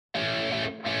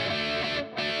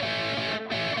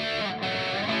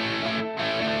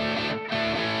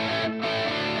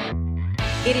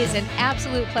It is an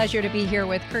absolute pleasure to be here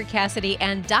with Kirk Cassidy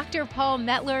and Dr. Paul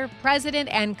Mettler, President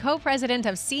and Co-President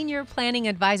of Senior Planning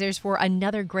Advisors, for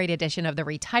another great edition of the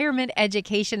Retirement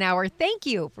Education Hour. Thank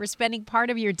you for spending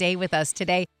part of your day with us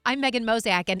today. I'm Megan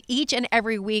Mozak, and each and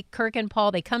every week, Kirk and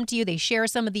Paul, they come to you, they share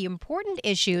some of the important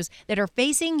issues that are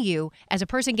facing you as a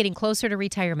person getting closer to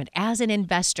retirement, as an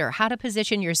investor, how to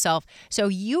position yourself so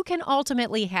you can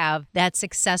ultimately have that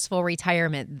successful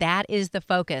retirement. That is the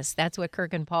focus. That's what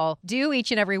Kirk and Paul do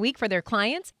each and every week for their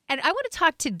clients. And I want to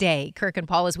talk today, Kirk and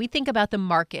Paul, as we think about the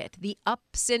market, the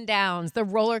ups and downs, the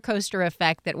roller coaster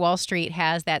effect that Wall Street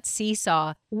has, that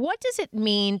seesaw. What does it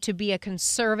mean to be a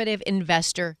conservative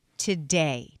investor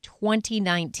today,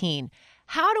 2019?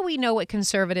 How do we know what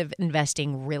conservative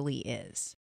investing really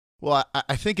is? Well,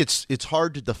 I think it's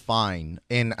hard to define,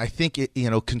 and I think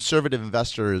conservative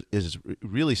investor is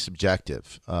really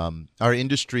subjective. Our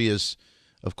industry is,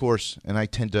 of course, and I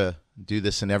tend to do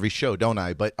this in every show, don't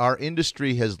I? But our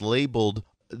industry has labeled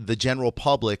the general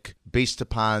public based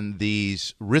upon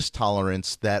these risk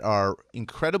tolerance that are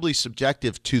incredibly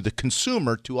subjective to the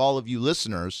consumer, to all of you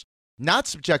listeners, not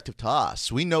subjective to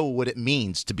us. We know what it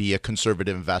means to be a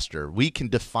conservative investor. We can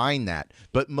define that,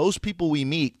 but most people we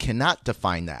meet cannot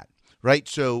define that. Right?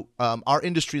 So our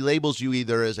industry labels you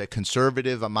either as a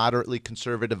conservative, a moderately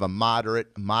conservative, a moderate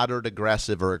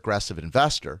aggressive, or aggressive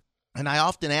investor. And I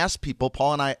often ask people,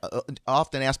 Paul and I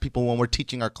often ask people when we're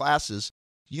teaching our classes,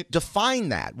 you define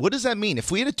that. What does that mean?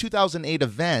 If we had a 2008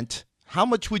 event, how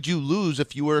much would you lose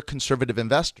if you were a conservative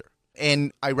investor?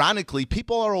 And ironically,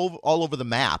 people are all over the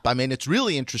map. I mean, it's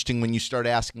really interesting when you start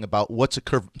asking about what's a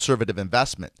conservative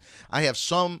investment. We have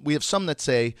some that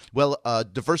say, well, a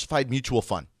diversified mutual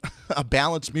fund, a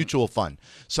balanced mutual fund.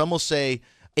 Some will say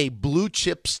a blue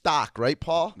chip stock, right,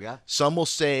 Paul? Yeah. Some will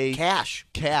say cash,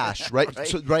 right? right.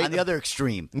 So, right. On the other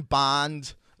extreme.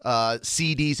 Bond,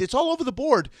 CDs. It's all over the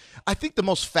board. I think the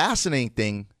most fascinating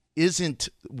thing isn't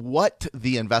what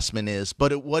the investment is,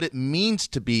 but what it means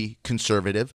to be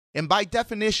conservative. And by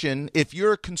definition, if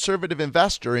you're a conservative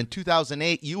investor in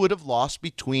 2008, you would have lost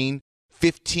between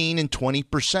 15 and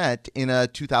 20% in a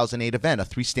 2008 event, a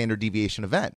 3 standard deviation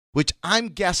event, which I'm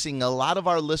guessing a lot of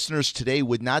our listeners today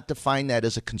would not define that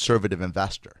as a conservative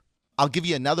investor. I'll give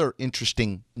you another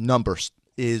interesting number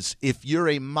is if you're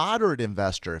a moderate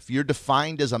investor, if you're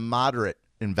defined as a moderate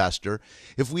investor,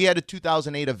 if we had a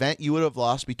 2008 event, you would have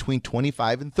lost between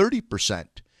 25 and 30%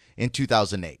 in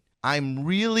 2008. I'm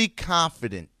really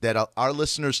confident that our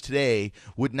listeners today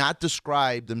would not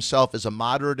describe themselves as a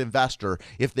moderate investor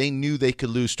if they knew they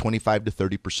could lose 25 to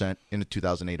 30% in a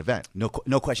 2008 event.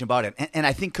 No question about it. And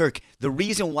I think, Kirk, the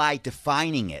reason why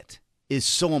defining it is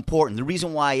so important, the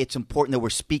reason why it's important that we're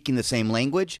speaking the same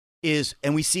language is,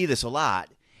 and we see this a lot,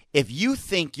 if you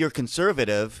think you're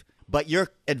conservative, but your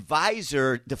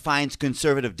advisor defines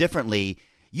conservative differently,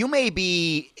 you may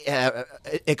be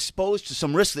exposed to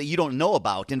some risks that you don't know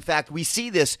about. In fact, we see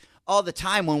this all the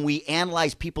time when we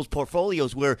analyze people's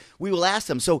portfolios where we will ask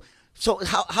them, so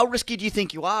how risky do you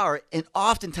think you are? And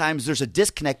oftentimes there's a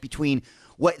disconnect between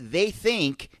what they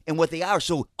think and what they are.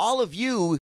 So all of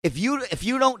you, if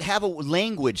you don't have a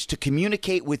language to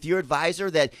communicate with your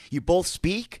advisor that you both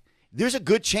speak, there's a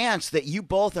good chance that you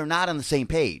both are not on the same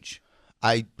page.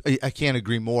 I can't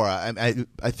agree more. I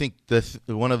think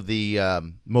one of the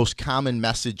most common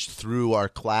message through our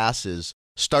classes,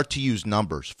 start to use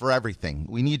numbers for everything.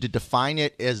 We need to define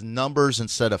it as numbers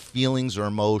instead of feelings or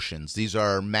emotions. These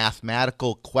are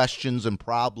mathematical questions and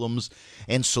problems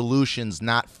and solutions,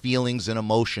 not feelings and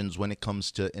emotions when it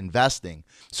comes to investing.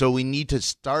 So we need to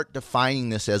start defining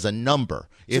this as a number.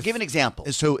 So give an example.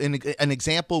 So an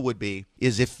example would be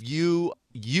if you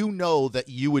know that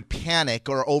you would panic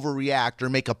or overreact or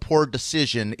make a poor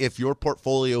decision if your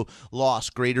portfolio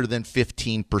lost greater than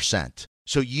 15%.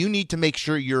 So you need to make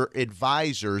sure your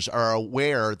advisors are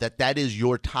aware that that is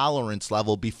your tolerance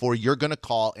level before you're going to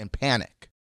call and panic.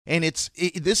 And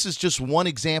this is just one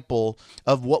example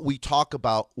of what we talk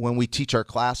about when we teach our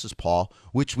classes, Paul,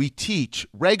 which we teach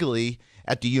regularly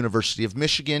at the University of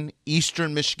Michigan,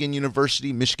 Eastern Michigan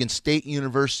University, Michigan State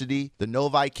University, the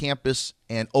Novi campus,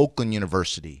 and Oakland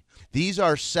University. These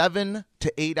are 7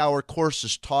 to 8 hour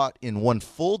courses taught in one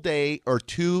full day or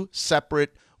 2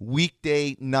 separate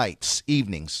weekday nights,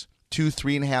 evenings, 2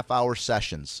 3.5 hour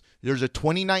sessions. There's a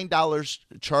 $29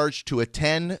 charge to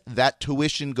attend. That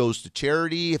tuition goes to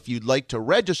charity. If you'd like to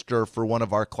register for one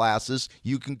of our classes,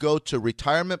 you can go to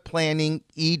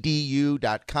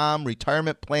retirementplanningedu.com,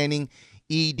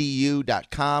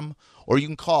 retirementplanningedu.com, or you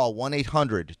can call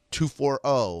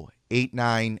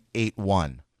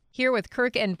 1-800-240-8981. Here with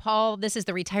Kirk and Paul, this is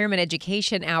the Retirement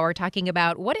Education Hour, talking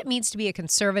about what it means to be a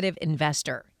conservative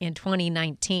investor in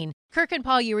 2019. Kirk and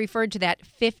Paul, you referred to that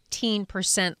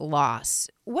 15% loss.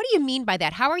 What do you mean by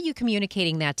that? How are you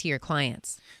communicating that to your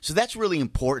clients? So that's really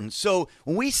important. So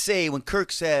when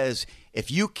Kirk says,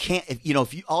 if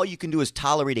all you can do is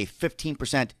tolerate a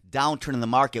 15% downturn in the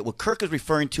market, what Kirk is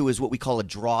referring to is what we call a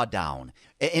drawdown.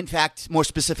 In fact, more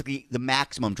specifically, the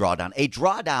maximum drawdown. A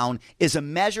drawdown is a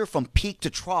measure from peak to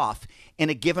trough in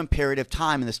a given period of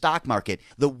time in the stock market.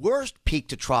 The worst peak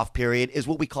to trough period is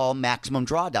what we call maximum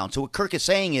drawdown. So what Kirk is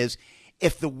saying is,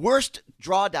 if the worst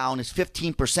drawdown is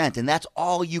 15% and that's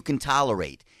all you can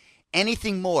tolerate,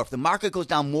 anything more, if the market goes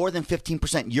down more than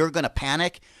 15%, you're going to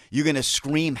panic, you're going to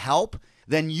scream help,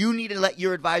 then you need to let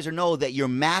your advisor know that your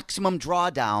maximum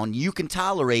drawdown you can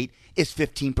tolerate is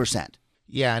 15%.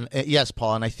 Yeah, and yes,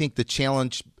 Paul, and I think the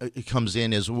challenge comes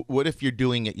in is, what if you're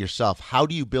doing it yourself? How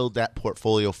do you build that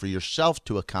portfolio for yourself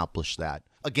to accomplish that?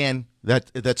 Again,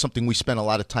 that's something we spend a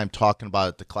lot of time talking about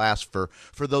at the class for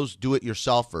those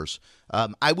do-it-yourselfers.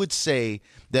 I would say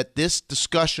that this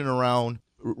discussion around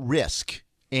risk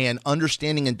and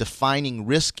understanding and defining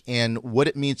risk and what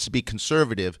it means to be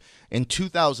conservative in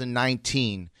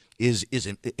 2019 is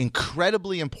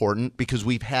incredibly important, because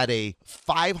we've had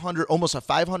almost a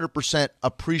 500%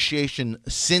 appreciation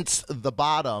since the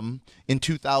bottom in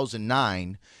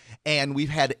 2009, and we've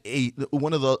had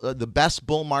one of the best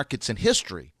bull markets in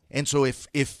history. And so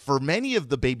if for many of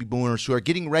the baby boomers who are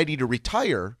getting ready to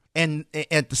retire, and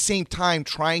at the same time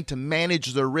trying to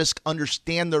manage their risk,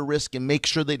 understand their risk, and make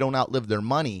sure they don't outlive their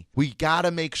money, we got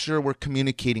to make sure we're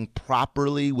communicating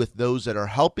properly with those that are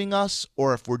helping us,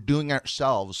 or if we're doing it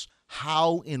ourselves,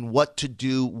 how and what to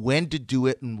do, when to do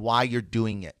it, and why you're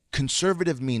doing it.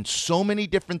 Conservative means so many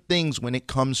different things when it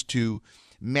comes to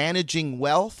managing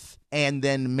wealth and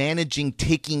then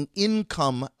taking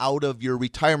income out of your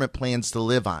retirement plans to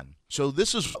live on. So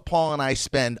this is what Paul and I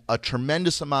spend a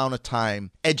tremendous amount of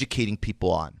time educating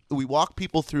people on. We walk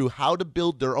people through how to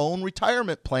build their own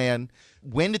retirement plan,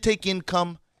 when to take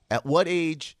income, at what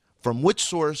age, from which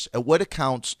source, at what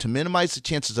accounts, to minimize the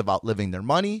chances of outliving their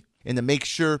money, and to make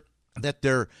sure that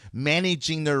they're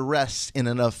managing their risks in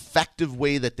an effective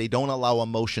way that they don't allow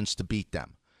emotions to beat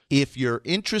them. If you're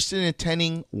interested in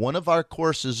attending one of our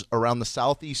courses around the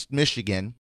Southeast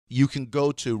Michigan, you can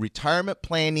go to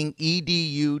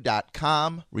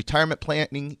retirementplanningedu.com,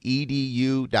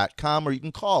 retirementplanningedu.com, or you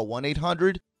can call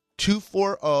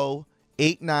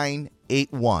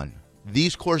 1-800-240-8981.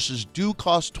 These courses do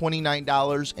cost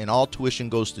 $29, and all tuition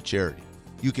goes to charity.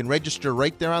 You can register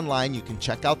right there online. You can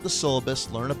check out the syllabus,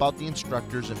 learn about the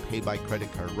instructors, and pay by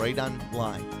credit card right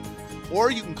online. Or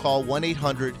you can call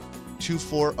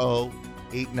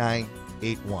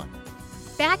 1-800-240-8981.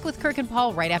 Back with Kirk and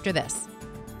Paul right after this.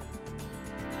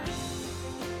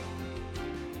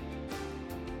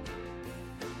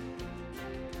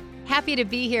 Happy to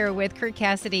be here with Kirk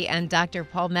Cassidy and Dr.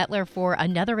 Paul Mettler for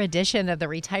another edition of the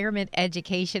Retirement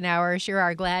Education Hour. Sure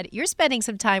are glad you're spending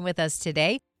some time with us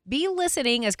today. Be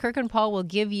listening, as Kirk and Paul will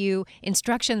give you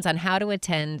instructions on how to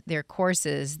attend their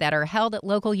courses that are held at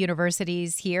local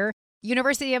universities here.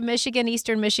 University of Michigan,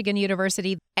 Eastern Michigan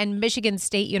University, and Michigan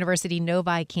State University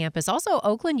Novi campus, also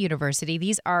Oakland University.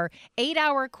 These are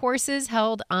 8-hour courses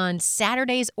held on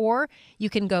Saturdays, or you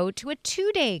can go to a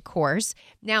 2-day course.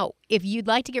 Now, if you'd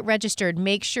like to get registered,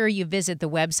 make sure you visit the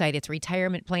website. It's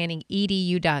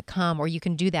retirementplanningedu.com, or you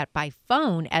can do that by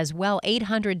phone as well,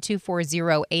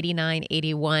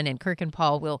 800-240-8981. And Kirk and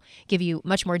Paul will give you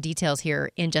much more details here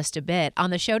in just a bit.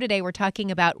 On the show today, we're talking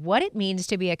about what it means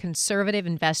to be a conservative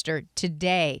investor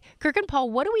today. Kirk and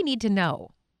Paul, what do we need to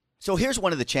know? So here's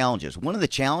one of the challenges. One of the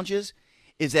challenges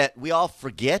is that we all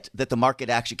forget that the market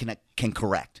actually can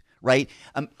correct, right?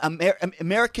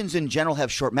 Americans in general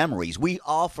have short memories. We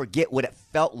all forget what it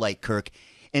felt like, Kirk,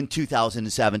 in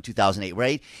 2007, 2008,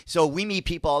 right? So we meet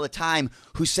people all the time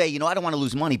who say, I don't want to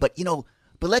lose money, but I'm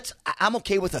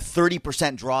okay with a 30%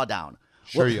 drawdown.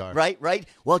 Sure you are. Right.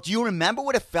 Well, do you remember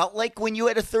what it felt like when you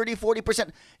had a 30, 40%?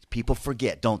 People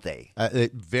forget, don't they?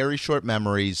 Very short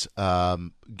memories. A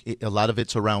lot of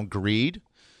it's around greed.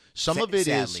 Some of it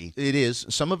is.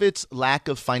 Some of it's lack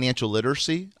of financial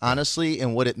literacy, honestly,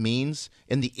 and what it means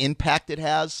and the impact it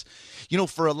has.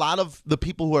 For a lot of the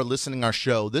people who are listening to our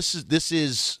show, this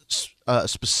is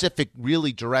specific,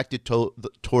 really directed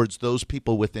towards those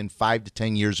people within 5 to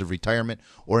 10 years of retirement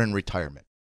or in retirement.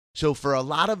 So for a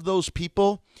lot of those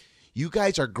people, you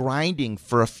guys are grinding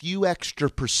for a few extra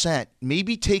percent,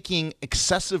 maybe taking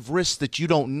excessive risks that you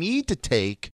don't need to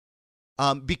take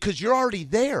because you're already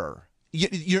there.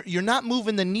 You're not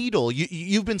moving the needle.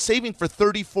 You've been saving for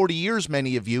 30, 40 years,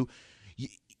 many of you.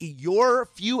 your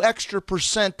few extra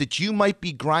percent that you might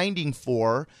be grinding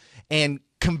for and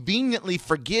conveniently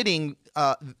forgetting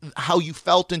how you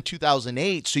felt in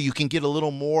 2008, so you can get a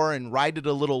little more and ride it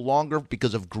a little longer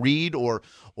because of greed or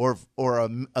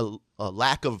a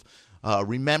lack of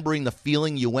remembering the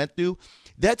feeling you went through.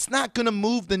 That's not going to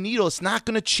move the needle. It's not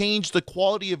going to change the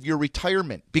quality of your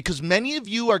retirement, because many of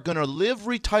you are going to live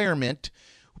retirement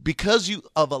because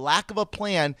of a lack of a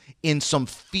plan in some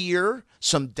fear,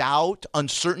 some doubt,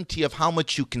 uncertainty of how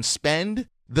much you can spend.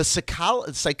 The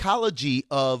psychology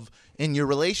of in your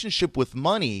relationship with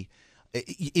money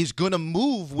is going to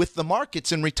move with the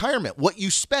markets in retirement. What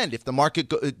you spend, if the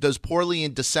market does poorly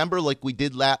in December like we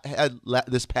did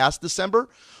this past December,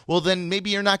 well, then maybe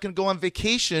you're not going to go on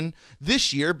vacation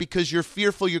this year because you're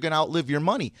fearful you're going to outlive your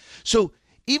money. So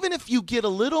even if you get a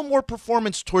little more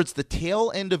performance towards the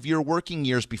tail end of your working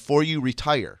years before you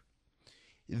retire,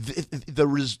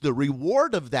 the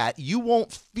reward of that you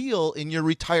won't feel in your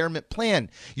retirement plan.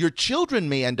 Your children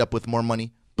may end up with more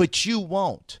money, but you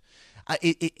won't.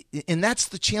 And that's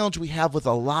the challenge we have with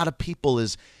a lot of people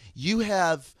is you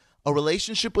have a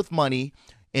relationship with money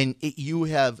and you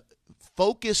have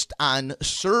focused on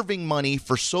serving money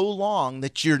for so long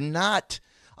that you're not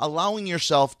allowing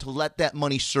yourself to let that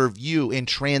money serve you and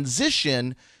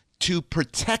transition to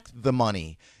protect the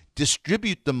money,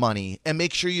 distribute the money, and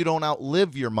make sure you don't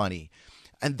outlive your money.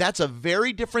 And that's a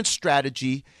very different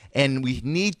strategy, and we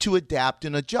need to adapt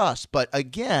and adjust. But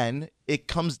again, it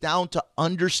comes down to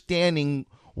understanding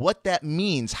what that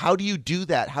means. How do you do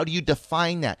that? How do you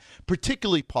define that?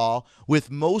 Particularly, Paul, with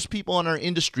most people in our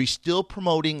industry still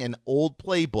promoting an old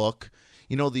playbook,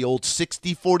 the old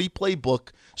 60-40 playbook.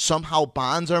 Somehow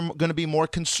bonds are going to be more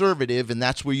conservative, and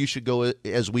that's where you should go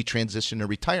as we transition to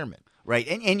retirement. Right.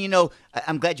 And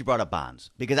I'm glad you brought up bonds,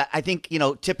 because I think,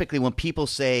 typically when people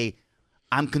say,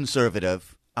 I'm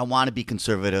conservative, I want to be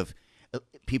conservative,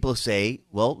 people say,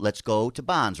 well, let's go to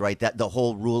bonds, right? That the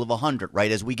whole rule of 100,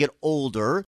 right? As we get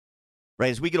older,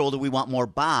 we want more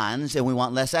bonds and we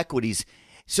want less equities.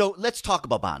 So let's talk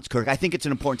about bonds, Kirk. I think it's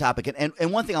an important topic.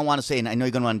 And one thing I want to say, and I know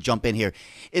you're going to want to jump in here,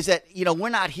 is that, we're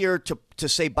not here to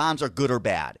say bonds are good or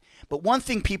bad. But one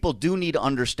thing people do need to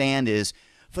understand is,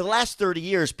 for the last 30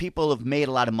 years, people have made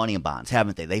a lot of money in bonds,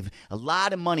 haven't they? A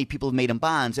lot of money people have made in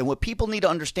bonds. And what people need to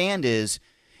understand is,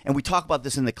 and we talk about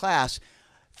this in the class,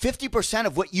 50%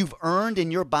 of what you've earned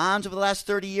in your bonds over the last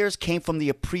 30 years came from the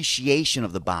appreciation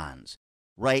of the bonds,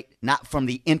 right? Not from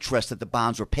the interest that the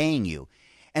bonds were paying you.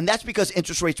 And that's because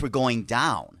interest rates were going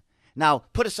down. Now,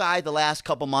 put aside the last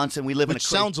couple months, and we live in a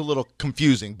sounds a little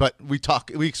confusing, but we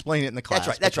explain it in the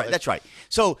class. That's right.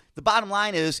 So the bottom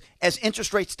line is, as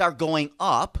interest rates start going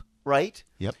up, right?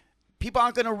 Yep. People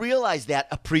aren't going to realize that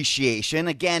appreciation.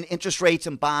 Again, interest rates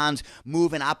and bonds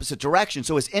move in opposite directions.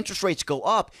 So as interest rates go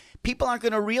up, people aren't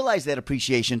going to realize that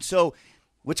appreciation. So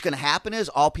what's going to happen is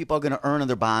all people are going to earn on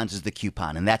their bonds is the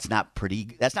coupon, and that's not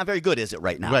very good, is it,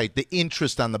 right now? Right, the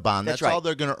interest on the bond. That's right. All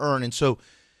they're going to earn. And so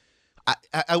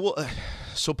I will.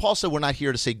 So Paul said we're not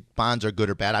here to say bonds are good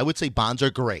or bad. I would say bonds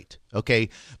are great, okay?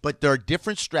 But there are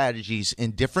different strategies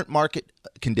in different market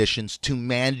conditions to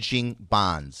managing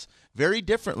bonds very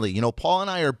differently. Paul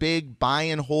and I are big buy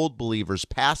and hold believers,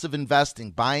 passive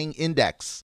investing, buying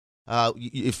index.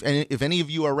 If any of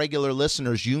you are regular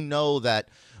listeners, you know that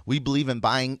we believe in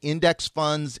buying index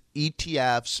funds,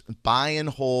 ETFs, buy and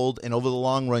hold, and over the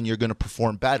long run, you're going to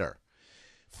perform better.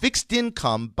 Fixed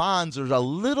income bonds are a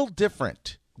little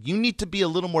different. You need to be a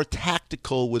little more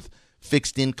tactical with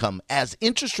fixed income. As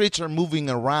interest rates are moving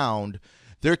around,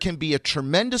 there can be a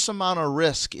tremendous amount of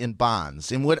risk in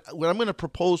bonds. And what I'm going to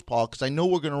propose, Paul, because I know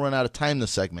we're going to run out of time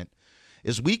this segment,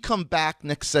 is we come back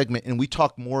next segment and we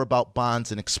talk more about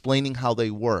bonds and explaining how they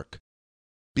work.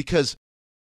 Because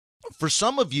for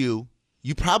some of you,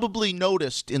 you probably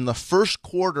noticed in the first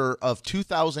quarter of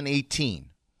 2018,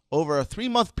 over a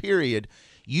 3-month period,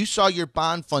 you saw your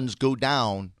bond funds go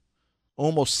down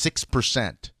almost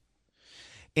 6%.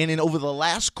 And over the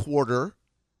last quarter,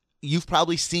 you've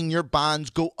probably seen your bonds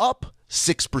go up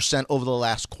 6% over the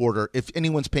last quarter, if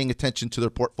anyone's paying attention to their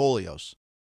portfolios.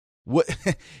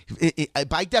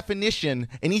 By definition,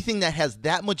 anything that has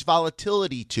that much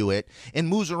volatility to it and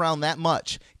moves around that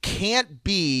much can't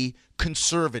be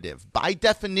conservative. By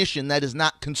definition, that is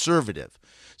not conservative.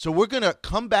 So we're going to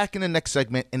come back in the next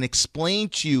segment and explain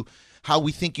to you how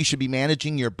we think you should be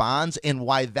managing your bonds and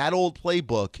why that old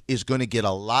playbook is going to get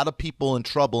a lot of people in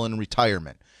trouble in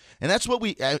retirement. And that's what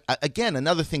again,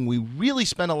 another thing we really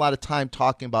spend a lot of time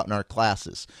talking about in our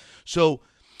classes. So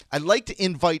I'd like to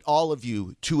invite all of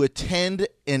you to attend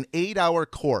an 8-hour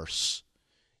course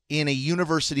in a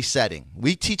university setting.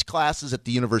 We teach classes at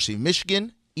the University of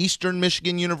Michigan, Eastern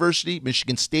Michigan University,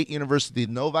 Michigan State University,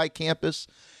 the Novi campus,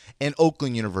 and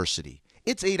Oakland University.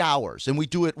 It's 8 hours, and we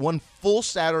do it one full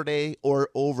Saturday or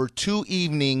over 2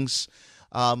 evenings,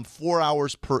 4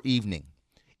 hours per evening.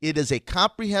 It is a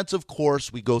comprehensive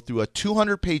course. We go through a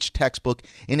 200-page textbook,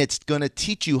 and it's going to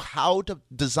teach you how to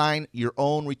design your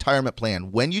own retirement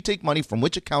plan, when you take money from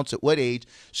which accounts at what age,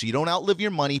 so you don't outlive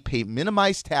your money, pay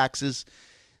minimized taxes.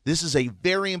 This is a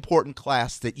very important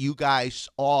class that you guys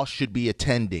all should be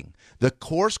attending. The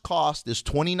course cost is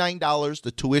 $29.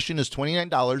 The tuition is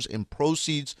 $29, and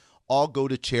proceeds all go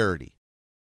to charity.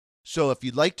 So if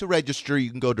you'd like to register,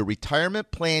 you can go to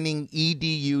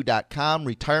retirementplanningedu.com,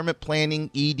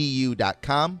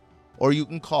 retirementplanningedu.com, or you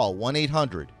can call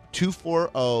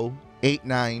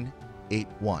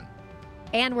 1-800-240-8981.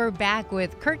 And we're back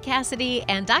with Kirk Cassidy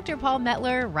and Dr. Paul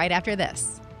Mettler right after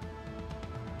this.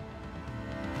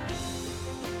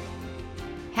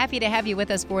 Happy to have you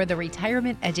with us for the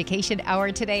Retirement Education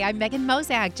Hour today. I'm Megan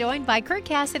Mozak, joined by Kirk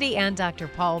Cassidy and Dr.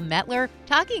 Paul Mettler,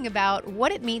 talking about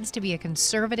what it means to be a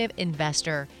conservative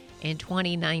investor in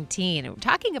 2019. We're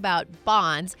talking about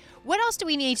bonds. What else do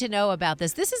we need to know about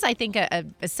this? This is, I think, a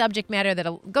subject matter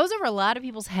that goes over a lot of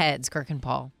people's heads, Kirk and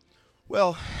Paul.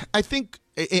 Well, I think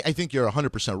you're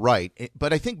 100% right,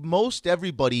 but I think most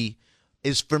everybody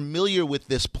is familiar with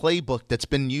this playbook that's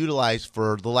been utilized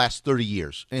for the last 30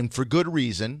 years, and for good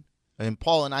reason. And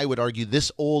Paul and I would argue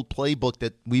this old playbook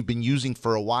that we've been using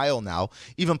for a while now,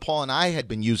 even Paul and I had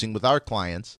been using with our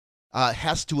clients,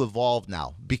 has to evolve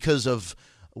now because of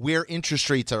where interest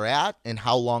rates are at and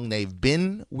how long they've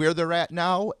been where they're at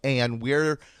now and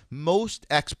where most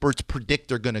experts predict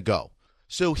they're going to go.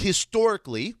 So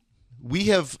historically, we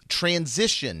have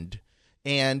transitioned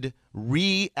and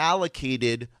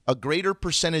reallocated a greater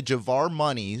percentage of our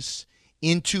monies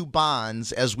into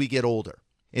bonds as we get older.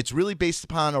 It's really based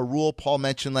upon a rule Paul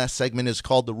mentioned last segment is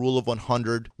called the rule of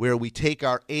 100, where we take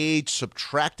our age,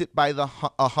 subtract it by the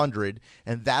 100,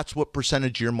 and that's what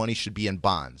percentage of your money should be in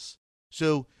bonds.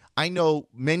 So I know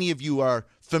many of you are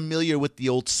familiar with the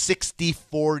old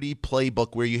 60-40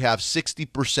 playbook where you have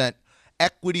 60%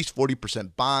 equities,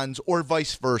 40% bonds, or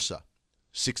vice versa.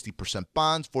 60%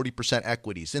 bonds, 40%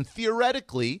 equities. And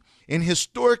theoretically and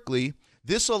historically,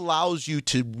 this allows you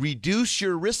to reduce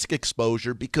your risk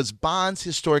exposure because bonds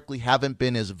historically haven't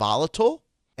been as volatile.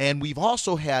 And we've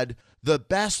also had the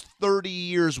best 30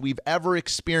 years we've ever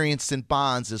experienced in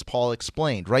bonds, as Paul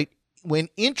explained, right? When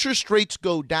interest rates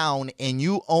go down and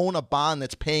you own a bond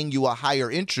that's paying you a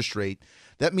higher interest rate,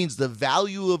 that means the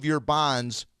value of your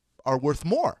bonds are worth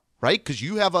more, right? Because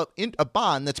you have a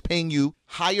bond that's paying you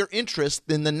higher interest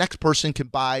than the next person can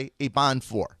buy a bond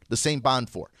for, the same bond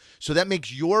for. So that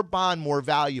makes your bond more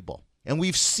valuable. And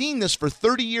we've seen this for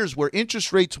 30 years where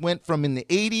interest rates went from in the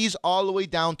 80s all the way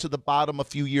down to the bottom a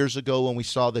few years ago when we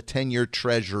saw the 10-year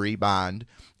Treasury bond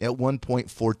at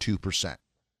 1.42%.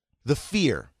 The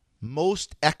fear,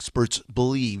 most experts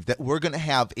believe that we're going to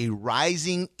have a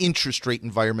rising interest rate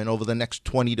environment over the next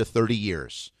 20 to 30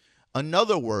 years. In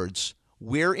other words,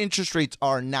 where interest rates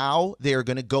are now, they're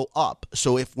going to go up.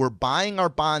 So if we're buying our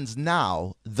bonds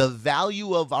now, the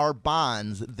value of our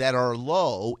bonds that are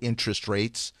low interest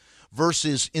rates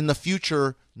versus in the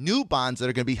future new bonds that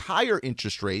are going to be higher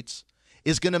interest rates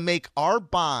is going to make our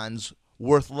bonds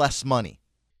worth less money.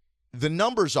 The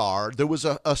numbers are, there was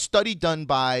a study done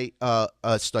by, a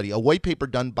white paper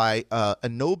done by a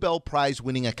Nobel Prize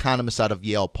winning economist out of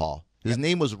Yale, Paul. His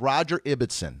name was Roger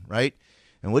Ibbotson, right?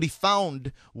 And what he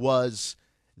found was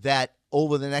that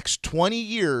over the next 20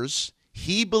 years,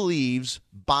 he believes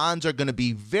bonds are going to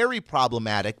be very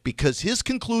problematic because his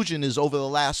conclusion is over the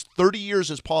last 30 years,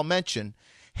 as Paul mentioned,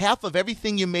 half of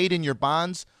everything you made in your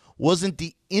bonds wasn't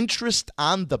the interest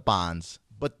on the bonds,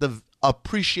 but the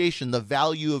appreciation, the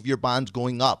value of your bonds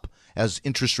going up as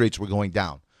interest rates were going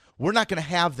down. We're not going to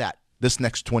have that this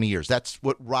next 20 years. That's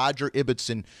what Roger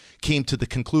Ibbotson came to the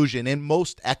conclusion, and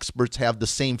most experts have the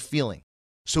same feeling.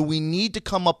 So we need to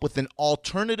come up with an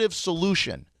alternative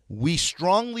solution. We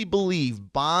strongly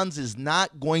believe bonds is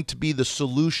not going to be the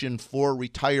solution for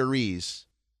retirees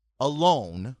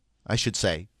alone, I should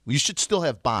say. You should still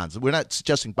have bonds. We're not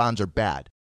suggesting bonds are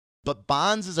bad. But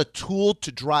bonds as a tool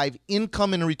to drive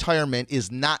income in retirement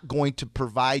is not going to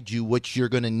provide you what you're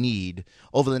going to need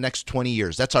over the next 20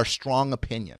 years. That's our strong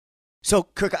opinion. So,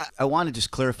 Kirk, I want to just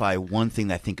clarify one thing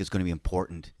that I think is going to be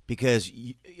important because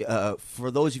for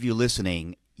those of you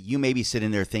listening, you may be sitting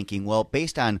there thinking, well,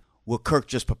 based on what Kirk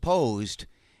just proposed,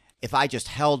 if I just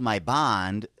held my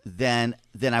bond, then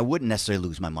I wouldn't necessarily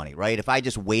lose my money, right? If I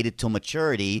just waited till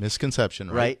maturity. Misconception,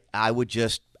 right? I would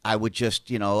just, I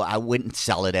wouldn't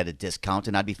sell it at a discount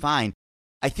and I'd be fine.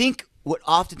 I think what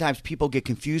oftentimes people get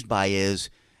confused by is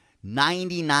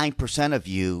 99% of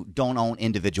you don't own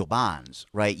individual bonds,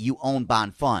 right? You own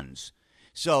bond funds.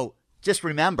 So just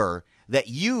remember that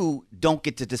you don't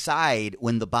get to decide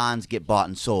when the bonds get bought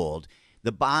and sold.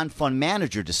 The bond fund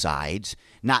manager decides,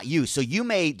 not you. So you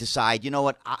may decide, you know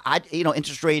what,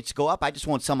 interest rates go up, I just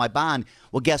won't sell my bond.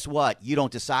 Well, guess what? You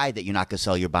don't decide that you're not going to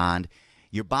sell your bond.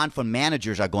 Your bond fund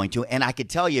managers are going to. And I can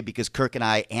tell you, because Kirk and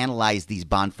I analyze these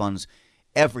bond funds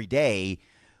every day,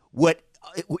 what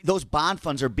those bond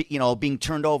funds are being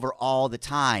turned over all the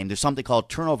time. There's something called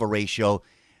turnover ratio,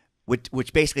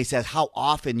 which basically says how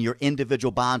often your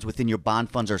individual bonds within your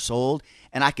bond funds are sold.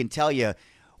 And I can tell you,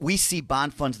 we see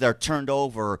bond funds that are turned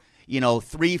over,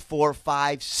 3, 4,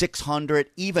 5, 600,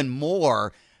 even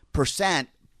more %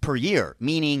 per year,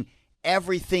 meaning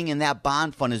everything in that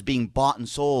bond fund is being bought and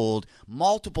sold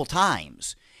multiple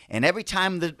times. And every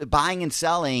time the buying and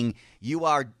selling, you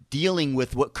are dealing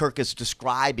with what Kirk is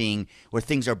describing, where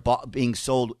things are being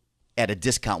sold at a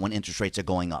discount when interest rates are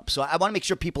going up. So I want to make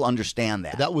sure people understand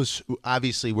that. That was,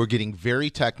 obviously, we're getting very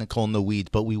technical in the weeds,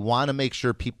 but we want to make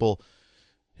sure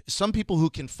some people who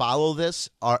can follow this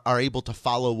are able to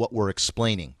follow what we're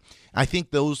explaining. I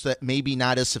think those that may be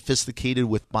not as sophisticated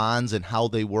with bonds and how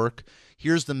they work,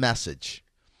 here's the message.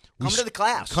 Come to the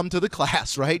class. Come to the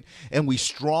class, right? And we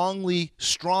strongly,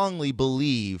 strongly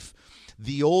believe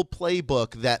the old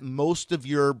playbook that most of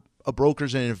your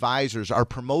brokers and advisors are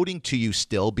promoting to you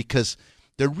still, because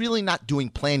they're really not doing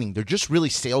planning. They're just really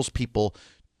salespeople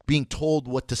being told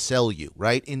what to sell you,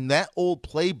 right? And that old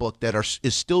playbook that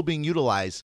is still being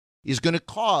utilized is going to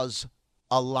cause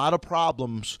a lot of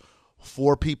problems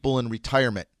for people in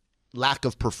retirement. Lack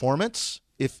of performance,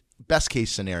 if best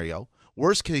case scenario.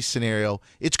 Worst case scenario,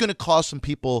 it's going to cause some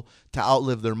people to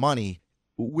outlive their money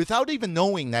without even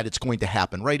knowing that it's going to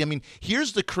happen, right? I mean,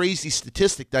 here's the crazy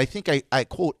statistic that I think I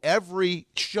quote every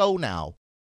show now,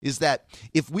 is that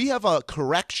if we have a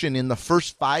correction in the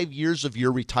first 5 years of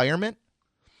your retirement,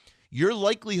 your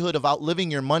likelihood of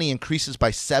outliving your money increases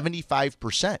by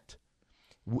 75%.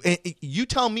 You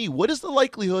tell me, what is the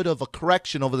likelihood of a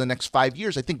correction over the next 5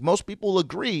 years? I think most people will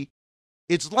agree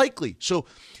it's likely. So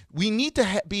we need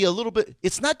to be a little bit,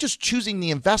 it's not just choosing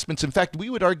the investments. In fact, we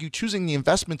would argue choosing the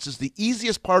investments is the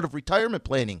easiest part of retirement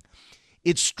planning.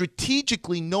 It's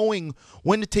strategically knowing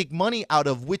when to take money out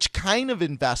of which kind of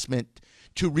investment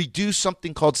to reduce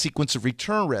something called sequence of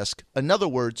return risk. In other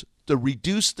words, to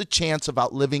reduce the chance of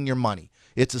outliving your money.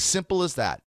 It's as simple as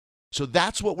that. So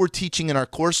that's what we're teaching in our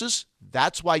courses.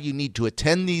 That's why you need to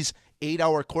attend these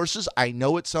 8-hour courses. I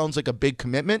know it sounds like a big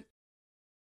commitment,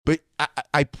 but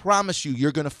I promise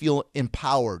you're going to feel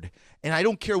empowered. And I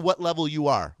don't care what level you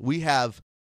are. We have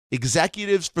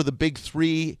executives for the big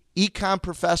three, econ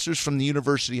professors from the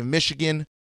University of Michigan,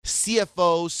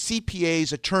 CFOs,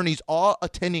 CPAs, attorneys, all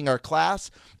attending our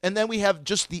class. And then we have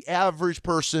just the average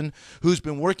person who's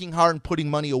been working hard and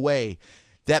putting money away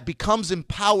that becomes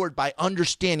empowered by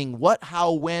understanding what,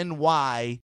 how, when,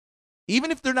 why.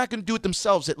 Even if they're not going to do it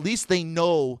themselves, at least they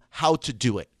know how to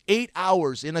do it. 8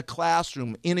 hours in a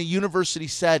classroom, in a university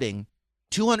setting,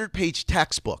 200-page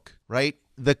textbook, right?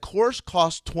 The course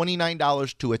costs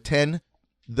 $29 to attend.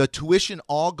 The tuition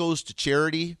all goes to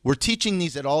charity. We're teaching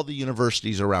these at all the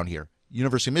universities around here.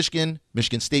 University of Michigan,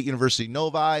 Michigan State University,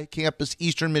 Novi campus,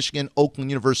 Eastern Michigan,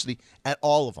 Oakland University, at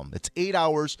all of them. It's 8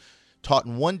 hours taught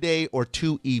in 1 day or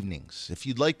 2 evenings. If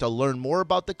you'd like to learn more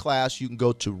about the class, you can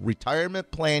go to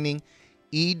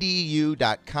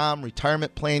retirementplanningedu.com,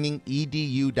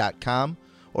 retirementplanningedu.com,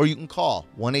 or you can call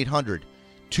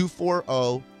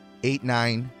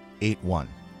 1-800-240-8981.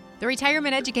 The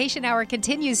Retirement Education Hour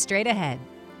continues straight ahead.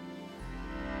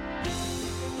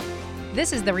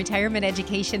 This is the Retirement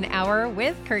Education Hour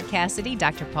with Kirk Cassidy,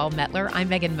 Dr. Paul Mettler. I'm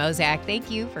Megan Mozak.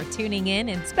 Thank you for tuning in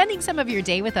and spending some of your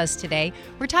day with us today.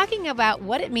 We're talking about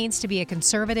what it means to be a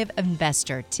conservative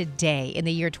investor today in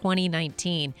the year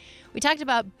 2019. We talked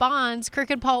about bonds. Kirk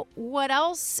and Paul, what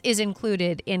else is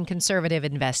included in conservative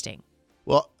investing?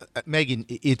 Well, Megan,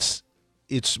 it's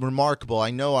remarkable.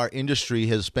 I know our industry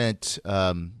has spent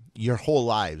your whole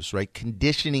lives, right,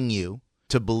 conditioning you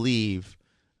to believe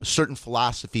certain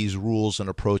philosophies, rules, and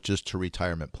approaches to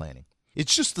retirement planning.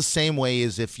 It's just the same way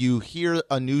as if you hear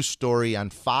a news story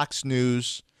on Fox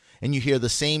News and you hear the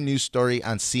same news story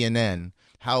on CNN,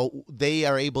 how they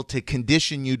are able to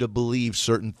condition you to believe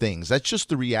certain things. That's just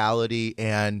the reality,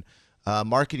 and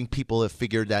marketing people have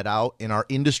figured that out, and our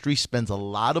industry spends a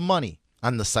lot of money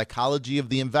on the psychology of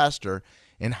the investor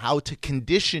and how to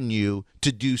condition you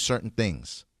to do certain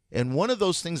things. And one of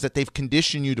those things that they've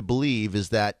conditioned you to believe is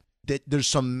that there's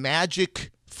some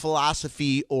magic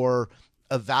philosophy or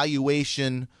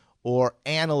evaluation or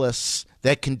analysts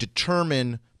that can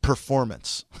determine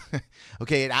performance.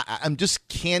 Okay, and I'm just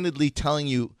candidly telling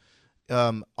you,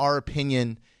 our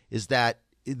opinion is that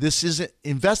this isn't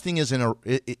investing.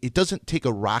 It doesn't take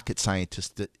a rocket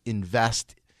scientist to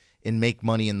invest and make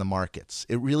money in the markets.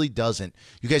 It really doesn't.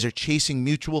 You guys are chasing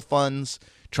mutual funds,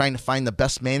 trying to find the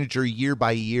best manager year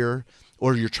by year,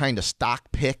 or you're trying to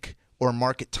stock pick or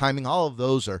market timing. All of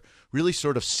those are really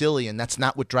sort of silly, and that's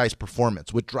not what drives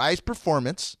performance. What drives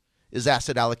performance is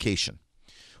asset allocation.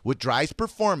 What drives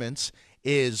performance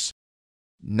is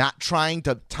not trying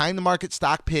to time the market,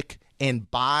 stock pick, and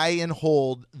buy and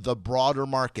hold the broader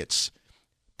markets.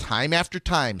 Time after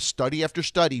time, study after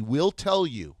study will tell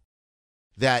you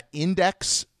that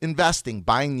index investing,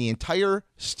 buying the entire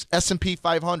S&P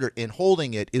 500 and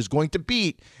holding it, is going to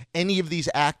beat any of these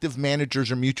active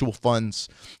managers or mutual funds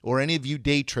or any of you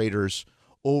day traders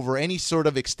over any sort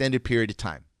of extended period of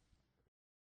time.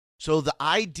 So the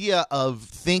idea of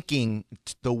thinking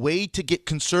the way to get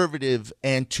conservative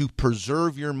and to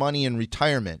preserve your money in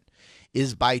retirement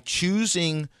is by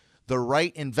choosing the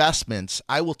right investments,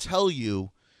 I will tell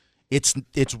you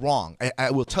it's wrong.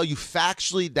 I will tell you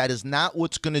factually that is not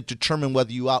what's going to determine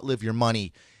whether you outlive your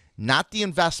money, not the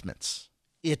investments.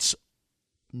 It's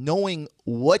knowing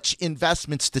which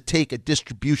investments to take a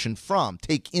distribution from,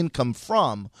 take income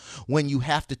from, when you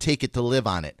have to take it to live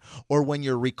on it, or when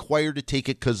you're required to take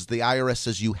it because the IRS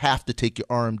says you have to take your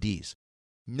RMDs.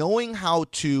 Knowing how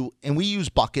to, and we use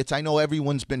buckets. I know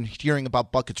everyone's been hearing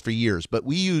about buckets for years, but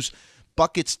we use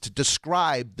buckets to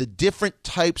describe the different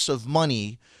types of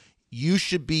money you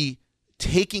should be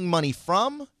taking money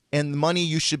from and the money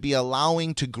you should be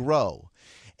allowing to grow.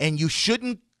 And you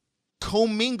shouldn't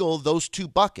commingle those two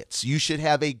buckets. You should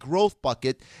have a growth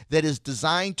bucket that is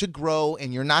designed to grow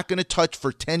and you're not going to touch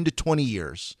for 10 to 20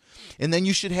 years. And then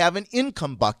you should have an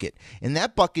income bucket. And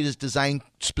that bucket is designed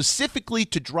specifically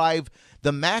to drive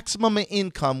the maximum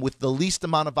income with the least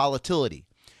amount of volatility.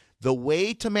 The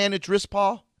way to manage risk,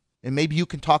 Paul, and maybe you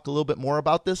can talk a little bit more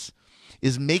about this,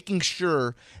 is making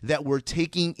sure that we're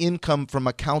taking income from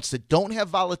accounts that don't have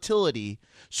volatility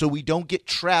so we don't get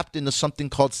trapped into something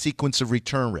called sequence of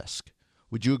return risk.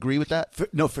 Would you agree with that?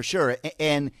 No, for sure.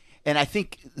 And I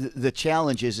think the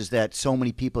challenge is that so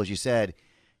many people, as you said,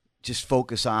 just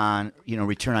focus on,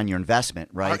 return on your investment,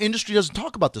 right? Our industry doesn't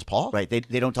talk about this, Paul. Right.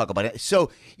 They don't talk about it.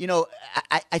 So,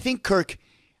 I think, Kirk,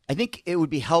 it would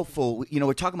be helpful.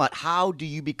 We're talking about how do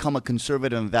you become a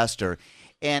conservative investor?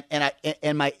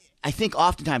 I think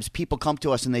oftentimes people come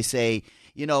to us and they say,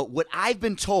 what I've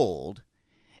been told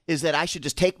is that I should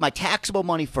just take my taxable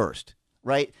money first,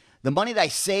 right? The money that I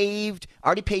saved,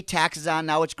 already paid taxes on,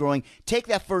 now it's growing. Take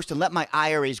that first and let my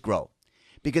IRAs grow.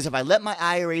 Because if I let my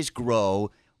IRAs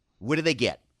grow, what do they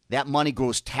get? That money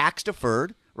grows tax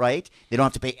deferred, right? They don't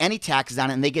have to pay any taxes on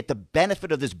it, and they get the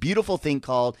benefit of this beautiful thing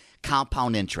called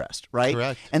compound interest, right?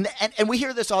 Correct. And we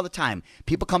hear this all the time.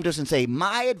 People come to us and say,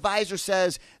 my advisor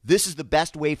says this is the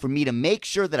best way for me to make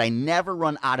sure that I never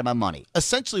run out of my money.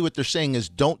 Essentially what they're saying is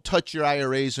don't touch your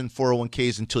IRAs and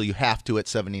 401ks until you have to at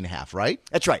 70.5, right?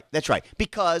 That's right.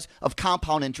 Because of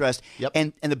compound interest. Yep.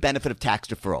 and the benefit of tax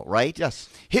deferral, right? Yes.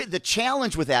 Here, the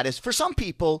challenge with that is for some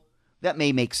people, that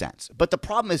may make sense. But the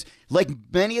problem is, like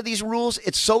many of these rules,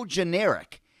 it's so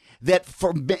generic that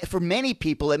for many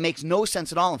people, it makes no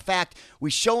sense at all. In fact,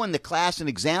 we show in the class an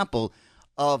example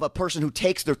of a person who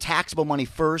takes their taxable money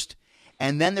first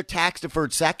and then their tax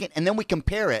deferred second, and then we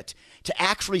compare it to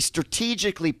actually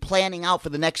strategically planning out for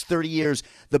the next 30 years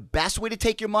the best way to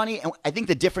take your money. And I think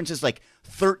the difference is like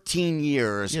 13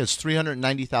 years. Yeah, it's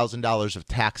 $390,000 of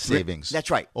tax savings.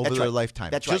 That's right. Over their lifetime.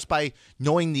 That's just by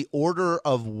knowing the order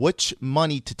of which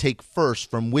money to take first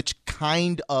from which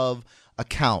kind of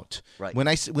account. Right.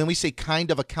 When we say kind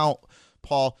of account,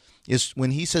 Paul, is when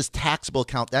he says taxable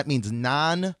account, that means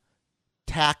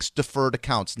non-tax deferred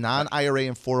accounts, non-IRA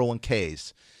and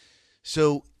 401ks.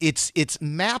 So it's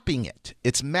mapping it.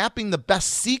 It's mapping the best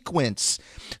sequence.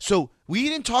 So we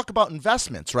didn't talk about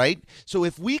investments, right? So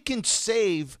if we can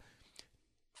save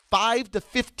 $5,000 to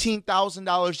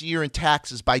 $15,000 a year in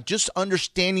taxes by just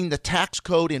understanding the tax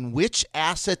code and which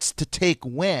assets to take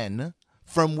when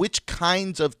from which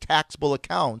kinds of taxable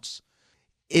accounts,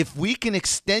 if we can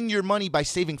extend your money by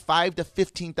saving $5,000 to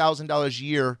 $15,000 a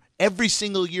year every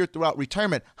single year throughout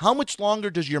retirement, how much longer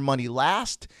does your money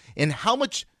last, and how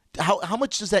much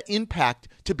does that impact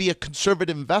to be a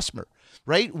conservative investor,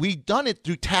 right? We've done it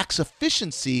through tax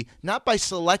efficiency, not by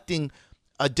selecting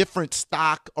a different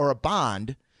stock or a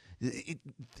bond.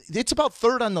 It's about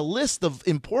third on the list of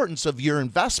importance of your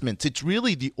investments. It's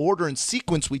really the order and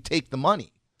sequence we take the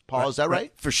money. Paul. Is that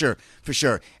right? For sure.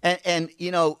 And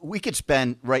we could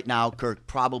spend right now, Kirk,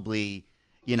 probably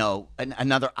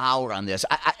another hour on this.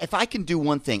 If I can do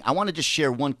one thing, I want to just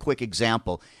share one quick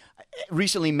example. I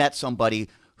recently met somebody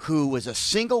who was a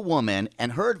single woman,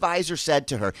 and her advisor said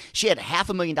to her, she had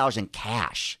 $500,000 in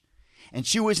cash, and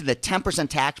she was in the 10%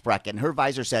 tax bracket, and her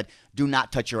advisor said, do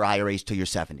not touch your IRAs till you're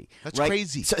 70. That's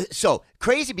crazy. So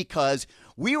crazy because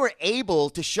we were able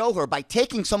to show her by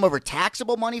taking some of her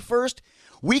taxable money first,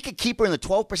 we could keep her in the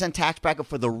 12% tax bracket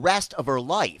for the rest of her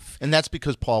life. And that's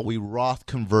because, Paul, we Roth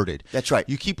converted. That's right.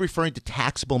 You keep referring to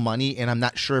taxable money, and I'm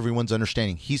not sure everyone's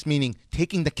understanding. He's meaning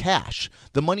taking the cash,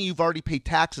 the money you've already paid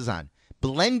taxes on,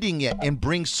 blending it and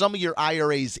bring some of your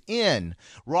IRAs in.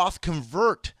 Roth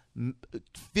convert,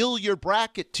 fill your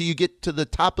bracket till you get to the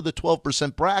top of the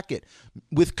 12% bracket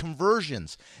with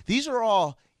conversions. These are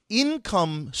all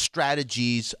income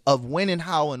strategies of when and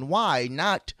how and why,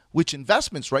 not which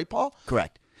investments, right, Paul?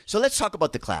 Correct. So let's talk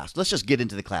about the class. Let's just get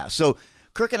into the class. So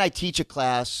Kirk and I teach a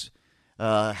class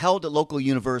held at local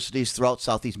universities throughout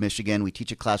Southeast Michigan. We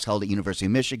teach a class held at University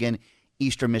of Michigan,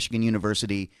 Eastern Michigan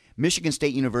University, Michigan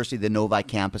State University, the Novi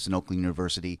campus, and Oakland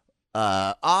University.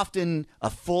 Often a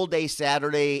full day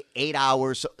Saturday, 8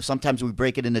 hours. Sometimes we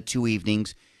break it into 2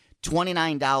 evenings.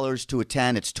 $29 to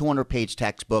attend. It's 200-page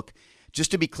textbook.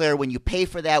 Just to be clear, when you pay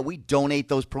for that, we donate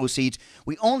those proceeds.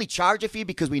 We only charge a fee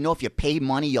because we know if you pay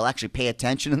money, you'll actually pay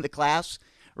attention in the class,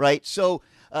 right? So,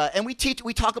 and we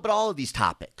talk about all of these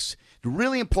topics. It's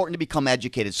really important to become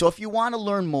educated. So if you want to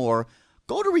learn more,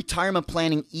 go to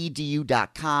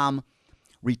retirementplanningedu.com,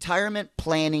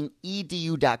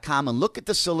 retirementplanningedu.com, and look at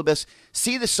the syllabus,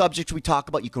 see the subjects we talk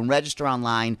about. You can register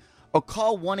online or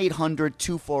call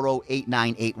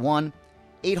 1-800-240-8981,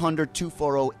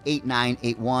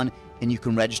 800-240-8981, and you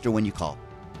can register when you call.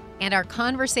 And our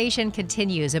conversation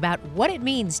continues about what it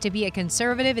means to be a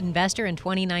conservative investor in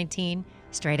 2019,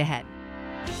 straight ahead.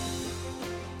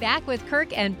 Back with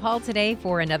Kirk and Paul today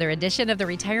for another edition of the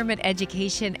Retirement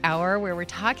Education Hour, where we're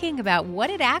talking about what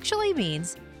it actually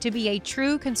means to be a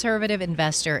true conservative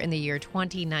investor in the year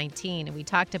 2019. And we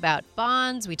talked about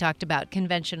bonds, we talked about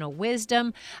conventional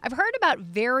wisdom. I've heard about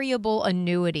variable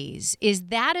annuities. Is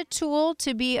that a tool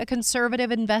to be a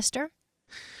conservative investor?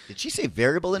 Did she say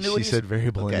variable annuities? She said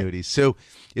variable annuities. So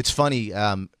it's funny.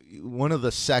 One of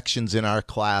the sections in our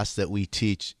class that we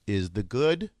teach is the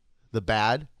good, the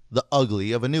bad, the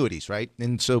ugly of annuities, right?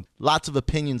 And so lots of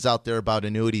opinions out there about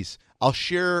annuities. I'll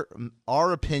share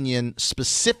our opinion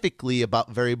specifically about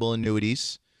variable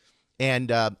annuities.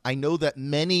 And I know that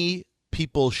many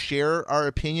people share our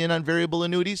opinion on variable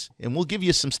annuities, and we'll give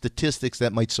you some statistics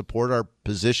that might support our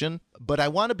position. But I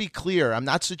want to be clear. I'm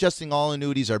not suggesting all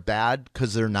annuities are bad,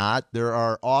 because they're not. There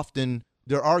are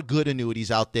good annuities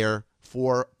out there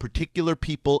for particular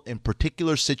people in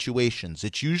particular situations.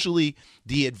 It's usually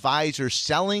the advisor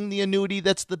selling the annuity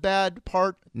that's the bad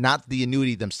part, not the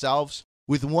annuity themselves.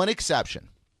 With one exception,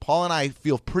 Paul and I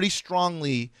feel pretty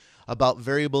strongly about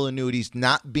variable annuities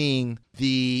not being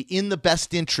in the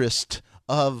best interest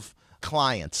of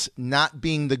clients, not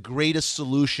being the greatest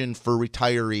solution for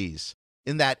retirees.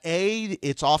 In that,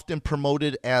 it's often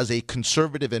promoted as a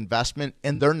conservative investment,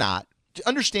 and they're not. To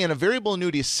understand, a variable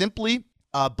annuity is simply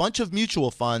a bunch of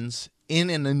mutual funds in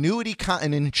an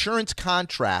an insurance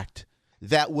contract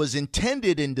that was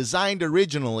intended and designed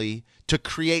originally to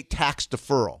create tax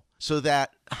deferral, so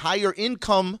that higher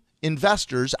income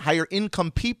investors, higher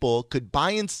income people could buy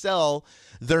and sell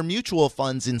their mutual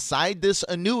funds inside this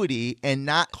annuity and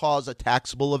not cause a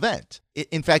taxable event.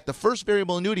 In fact, the first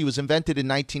variable annuity was invented in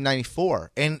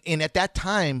 1994. And at that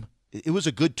time, it was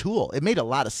a good tool. It made a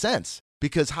lot of sense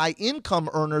because high income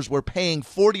earners were paying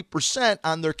 40%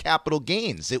 on their capital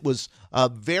gains. It was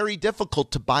very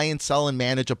difficult to buy and sell and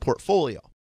manage a portfolio.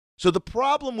 So the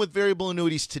problem with variable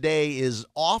annuities today is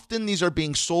often these are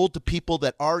being sold to people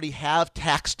that already have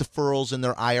tax deferrals in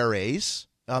their IRAs.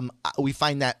 We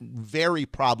find that very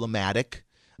problematic.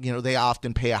 They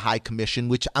often pay a high commission,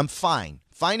 which I'm fine.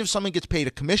 Fine if someone gets paid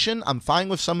a commission. I'm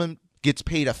fine if someone gets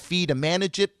paid a fee to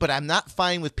manage it, but I'm not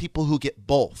fine with people who get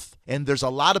both. And there's a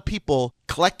lot of people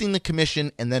collecting the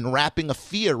commission and then wrapping a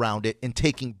fee around it and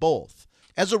taking both.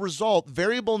 As a result,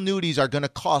 variable annuities are going to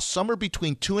cost somewhere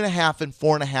between 2.5% and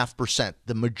 4.5%.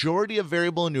 The majority of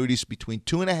variable annuities between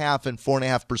 2.5% and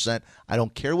 4.5%. I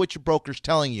don't care what your broker's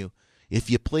telling you. If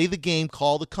you play the game,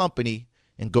 call the company,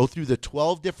 and go through the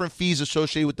 12 different fees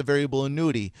associated with the variable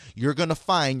annuity, you're going to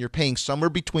find you're paying somewhere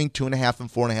between 2.5% and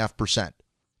 4.5%.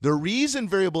 The reason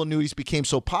variable annuities became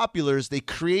so popular is they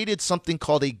created something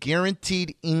called a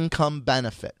guaranteed income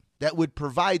benefit that would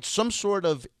provide some sort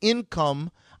of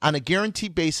income on a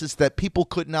guaranteed basis that people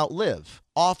couldn't outlive,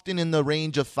 often in the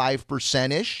range of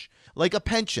 5%-ish, like a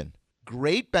pension.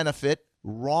 Great benefit,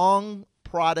 wrong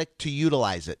product to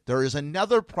utilize it. There is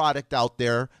another product out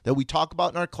there that we talk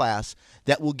about in our class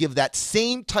that will give that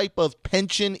same type of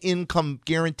pension income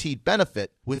guaranteed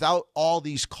benefit without all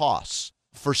these costs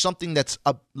for something that's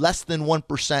less than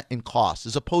 1% in cost,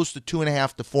 as opposed to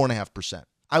 2.5% to 4.5%.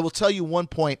 I will tell you one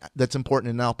point that's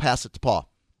important, and I'll pass it to Paul.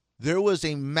 There was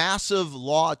a massive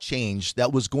law change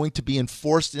that was going to be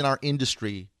enforced in our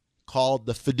industry called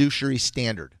the fiduciary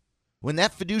standard. When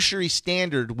that fiduciary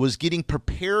standard was getting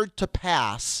prepared to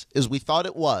pass, as we thought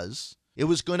it was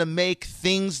going to make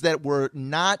things that were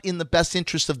not in the best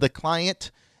interest of the client,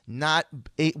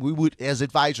 we would, as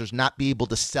advisors, not be able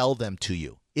to sell them to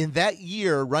you. In that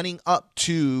year, running up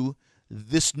to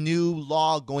this new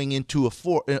law going into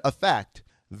effect,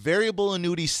 variable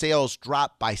annuity sales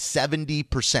dropped by 70%,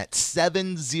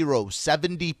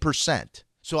 70%.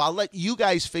 So I'll let you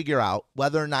guys figure out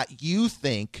whether or not you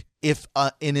think if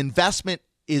an investment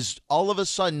is all of a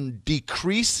sudden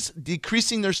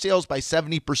decreasing their sales by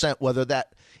 70%, whether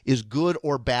that is good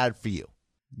or bad for you.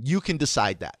 You can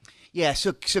decide that. Yeah.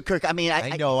 So Kirk, I mean,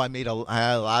 I know I made a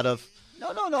lot of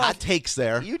hot takes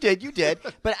there. You did.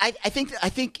 But I think the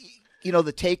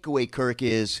takeaway, Kirk,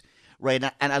 is right,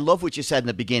 and I love what you said in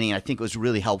the beginning. I think it was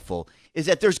really helpful. Is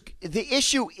that the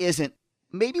issue isn't,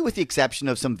 maybe with the exception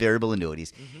of some variable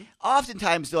annuities. Mm-hmm.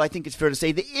 Oftentimes, though, I think it's fair to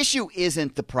say the issue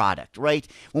isn't the product, right?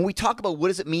 When we talk about what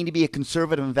does it mean to be a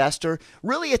conservative investor,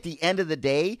 really at the end of the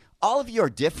day, all of you are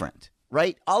different,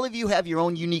 right? All of you have your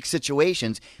own unique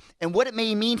situations. And what it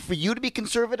may mean for you to be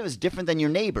conservative is different than your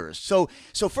neighbors. So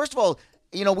first of all,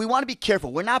 we want to be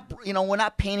careful. We're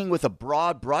not painting with a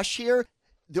broad brush here.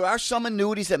 There are some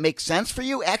annuities that make sense for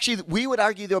you. Actually, we would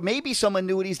argue there may be some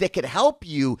annuities that could help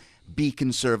you be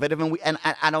conservative. And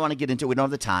I don't want to get into it. We don't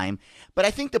have the time. But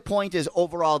I think the point is,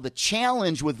 overall, the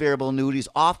challenge with variable annuities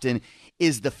often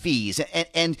is the fees.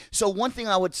 And so one thing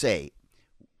I would say,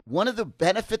 one of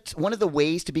the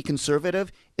ways to be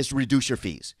conservative is to reduce your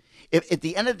fees. If at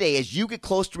the end of the day, as you get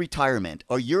close to retirement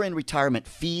or you're in retirement,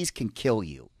 fees can kill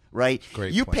you, right?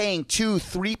 Great you point. Paying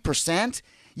 2-3%.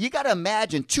 You got to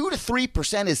imagine 2 to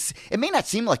 3% is, it may not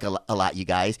seem like a lot, you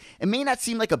guys. It may not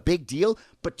seem like a big deal,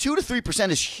 but 2 to 3%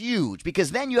 is huge,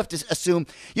 because then you have to assume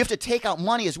you have to take out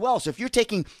money as well. So if you're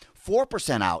taking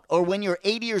 4% out, or when you're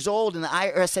 80 years old and the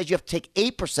IRS says you have to take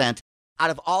 8% out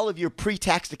of all of your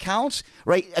pre-tax accounts,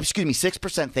 right?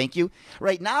 6%, thank you.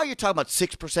 Right now you're talking about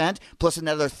 6% plus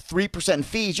another 3% in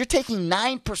fees. You're taking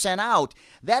 9% out.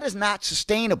 That is not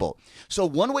sustainable. So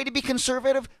one way to be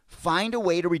conservative, find a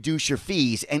way to reduce your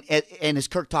fees. And as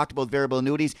Kirk talked about variable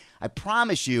annuities, I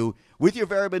promise you, with your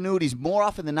variable annuities, more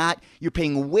often than not, you're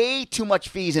paying way too much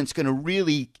fees, and it's going to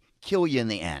really kill you in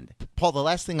the end. Paul, the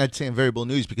last thing I'd say on variable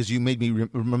annuities, because you made me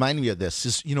remind me of this,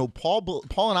 is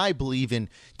Paul and I believe in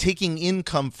taking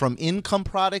income from income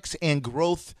products, and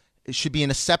growth should be in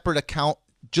a separate account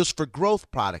just for growth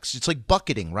products. It's like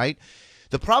bucketing, right?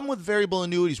 The problem with variable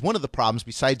annuities, one of the problems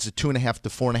besides the 2.5% to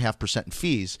 4.5% in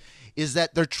fees, is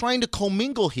that they're trying to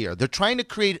commingle here. They're trying to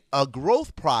create a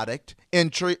growth product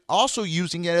and also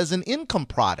using it as an income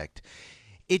product.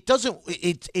 It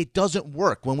doesn't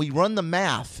work. When we run the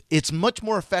math, it's much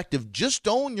more effective. Just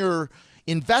own your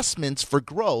investments for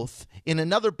growth in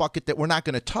another bucket that we're not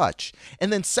going to touch,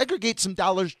 and then segregate some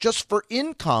dollars just for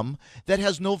income that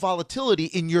has no volatility,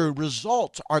 and your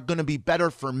results are going to be better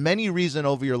for many reasons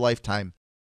over your lifetime.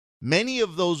 Many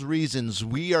of those reasons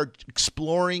we are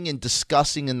exploring and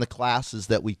discussing in the classes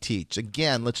that we teach.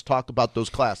 Again, let's talk about those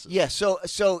classes. Yeah, so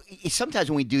sometimes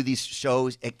when we do these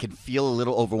shows, it can feel a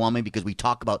little overwhelming because we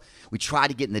try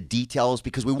to get in the details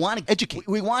because we want to educate.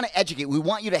 We want to educate. We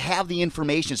want you to have the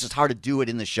information. It's just hard to do it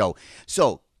in the show.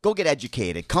 So go get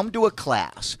educated. Come to a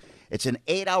class. It's an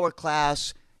 8-hour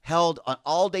class held on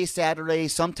all day Saturday,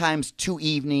 sometimes 2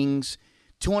 evenings.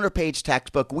 200-page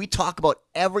textbook. We talk about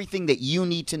everything that you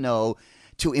need to know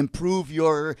to improve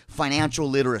your financial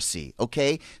literacy,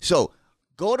 okay? So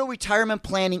go to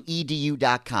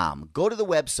retirementplanningedu.com. Go to the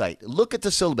website. Look at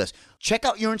the syllabus. Check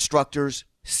out your instructors.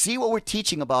 See what we're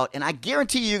teaching about, and I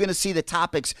guarantee you're going to see the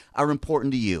topics are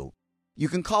important to you. You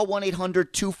can call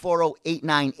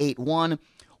 1-800-240-8981,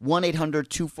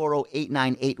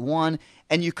 1-800-240-8981,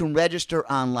 and you can register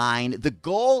online. The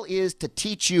goal is to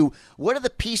teach you what are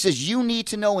the pieces you need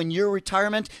to know in your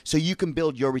retirement so you can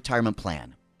build your retirement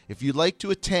plan. If you'd like to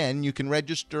attend, you can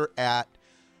register at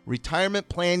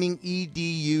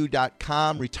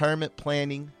retirementplanningedu.com,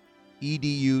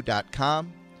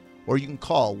 retirementplanningedu.com, or you can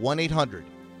call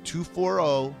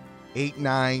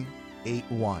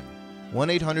 1-800-240-8981.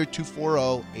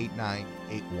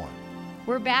 1-800-240-8981.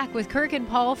 We're back with Kirk and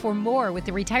Paul for more with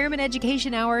the Retirement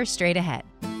Education Hour straight ahead.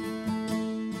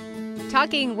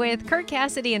 Talking with Kirk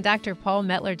Cassidy and Dr. Paul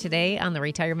Mettler today on the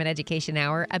Retirement Education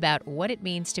Hour about what it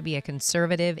means to be a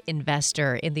conservative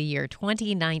investor in the year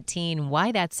 2019,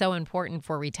 why that's so important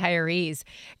for retirees.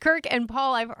 Kirk and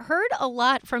Paul, I've heard a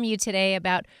lot from you today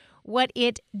about what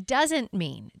it doesn't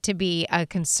mean to be a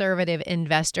conservative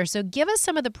investor. So give us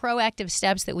some of the proactive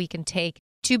steps that we can take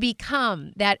to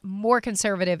become that more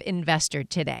conservative investor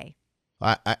today.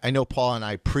 I know Paul and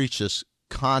I preach this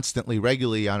constantly,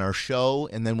 regularly on our show,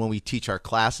 and then when we teach our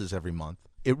classes every month.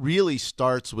 It really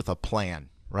starts with a plan,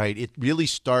 right? It really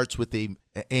starts with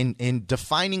in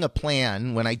defining a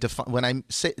plan. When I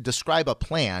describe a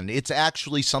plan, it's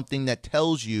actually something that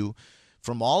tells you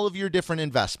from all of your different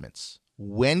investments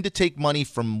when to take money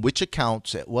from which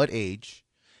accounts at what age,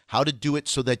 how to do it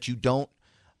so that you don't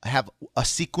have a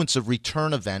sequence of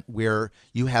return event where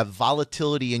you have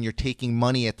volatility and you're taking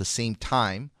money at the same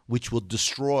time, which will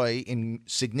destroy and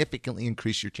significantly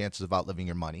increase your chances of outliving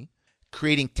your money.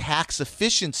 Creating tax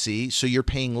efficiency so you're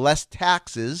paying less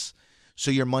taxes so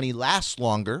your money lasts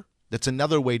longer. That's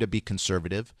another way to be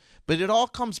conservative. But it all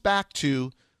comes back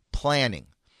to planning.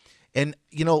 And,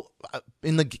 you know,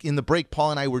 in the break,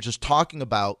 Paul and I were just talking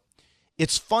about,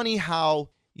 it's funny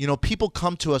how, you know, people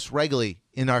come to us regularly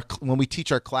when we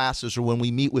teach our classes or when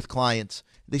we meet with clients.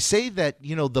 They say that,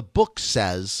 you know, the book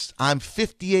says, I'm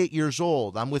 58 years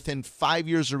old. I'm within 5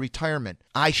 years of retirement.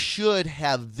 I should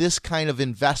have this kind of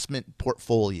investment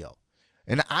portfolio.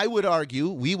 And we would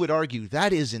argue,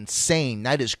 that is insane.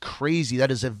 That is crazy.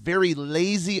 That is a very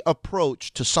lazy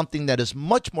approach to something that is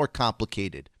much more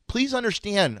complicated. Please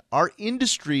understand, our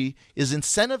industry is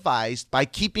incentivized by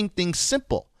keeping things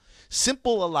simple.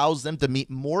 Simple allows them to meet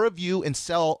more of you and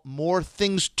sell more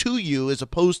things to you as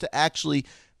opposed to actually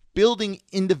building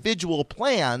individual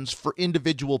plans for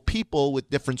individual people with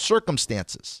different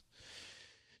circumstances.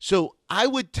 So I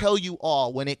would tell you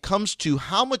all, when it comes to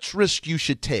how much risk you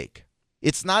should take,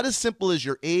 it's not as simple as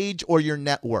your age or your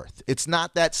net worth. It's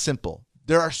not that simple.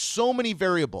 There are so many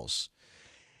variables.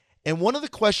 And one of the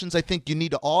questions I think you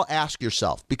need to all ask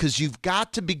yourself, because you've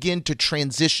got to begin to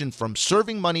transition from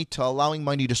serving money to allowing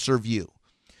money to serve you.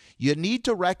 You need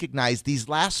to recognize these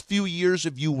last few years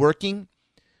of you working,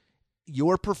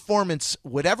 your performance,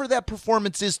 whatever that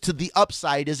performance is to the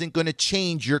upside, isn't going to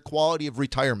change your quality of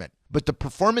retirement. But the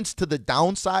performance to the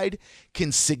downside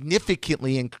can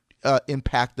significantly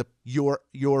impact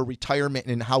your retirement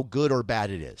and how good or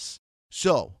bad it is.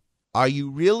 So, are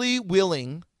you really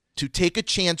willing to take a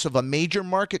chance of a major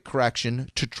market correction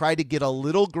to try to get a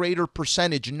little greater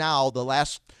percentage now, the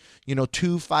last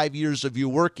 2-5 years of you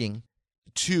working,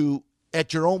 to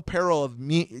at your own peril of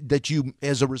that you,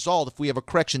 as a result, if we have a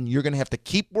correction, you're going to have to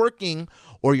keep working,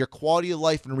 or your quality of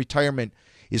life in retirement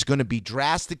is going to be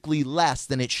drastically less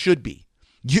than it should be.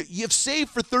 You've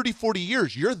saved for 30, 40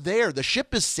 years. You're there. The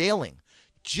ship is sailing.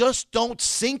 Just don't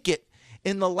sink it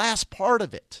in the last part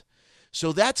of it.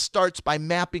 So that starts by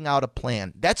mapping out a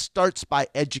plan. That starts by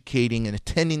educating and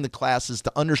attending the classes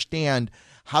to understand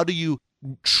how do you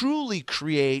truly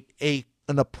create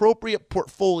an appropriate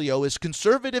portfolio, as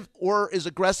conservative or as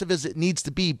aggressive as it needs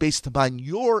to be based upon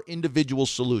your individual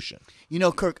solution. You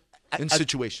know, Kirk,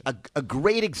 situation. A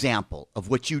great example of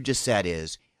what you just said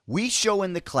is we show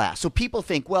in the class. So people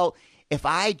think, well, if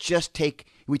I just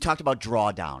we talked about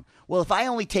drawdown. Well, if I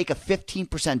only take a 15%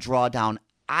 drawdown,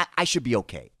 I should be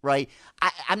okay, right?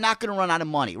 I'm not going to run out of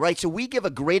money, right? So we give a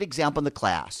great example in the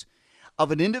class of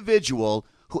an individual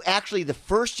who actually the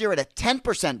first year at a 10%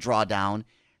 drawdown,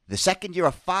 the second year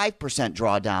a 5%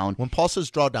 drawdown. When Paul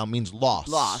says drawdown, means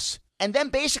loss. And then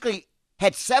basically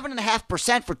had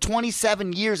 7.5% for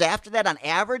 27 years after that on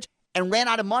average and ran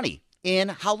out of money in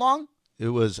how long? It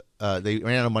was, they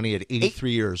ran out of money at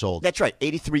 83 years old. That's right,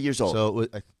 83 years old. So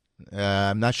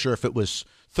I'm not sure if it was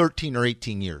 13 or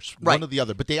 18 years, right. One or the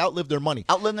other, but they outlived their money.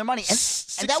 And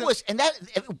that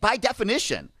by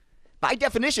definition,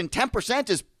 10%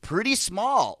 is pretty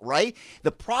small, right?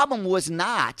 The problem was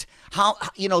not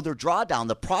their drawdown.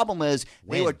 The problem is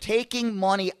they were taking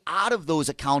money out of those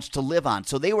accounts to live on.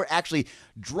 So they were actually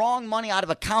drawing money out of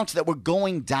accounts that were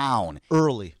going down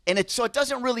early. And so it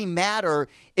doesn't really matter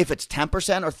if it's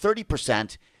 10% or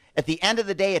 30%. At the end of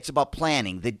the day, it's about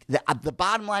planning. The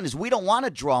bottom line is we don't want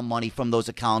to draw money from those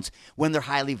accounts when they're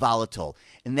highly volatile.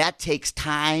 And that takes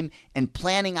time and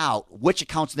planning out which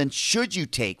accounts then should you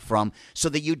take from so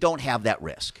that you don't have that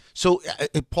risk. So,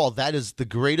 Paul, that is the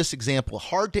greatest example.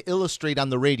 Hard to illustrate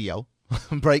on the radio,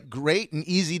 right? Great and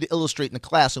easy to illustrate in the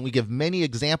class, and we give many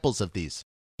examples of these.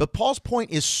 But Paul's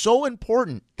point is so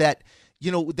important that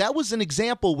that was an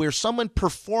example where someone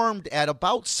performed at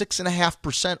about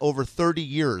 6.5% over 30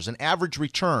 years, an average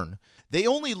return. They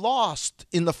only lost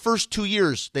in the first 2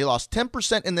 years. They lost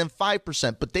 10% and then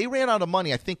 5%, but they ran out of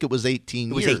money. I think it was 18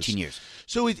 years. It was 18 years.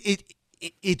 So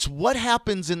it's what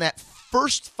happens in that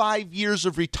first 5 years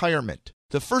of retirement,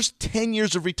 the first 10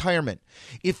 years of retirement.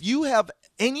 If you have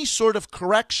any sort of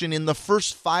correction in the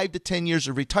first 5 to 10 years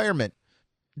of retirement,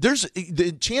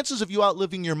 the chances of you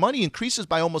outliving your money increases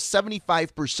by almost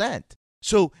 75%.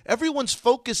 So everyone's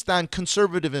focused on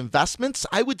conservative investments.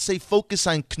 I would say focus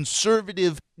on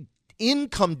conservative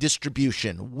income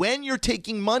distribution when you're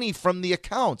taking money from the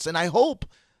accounts. And I hope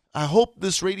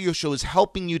this radio show is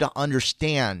helping you to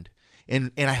understand,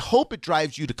 and I hope it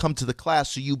drives you to come to the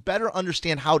class so you better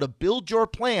understand how to build your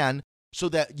plan so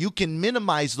that you can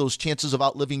minimize those chances of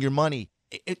outliving your money.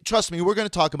 Trust me, we're going to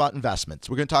talk about investments.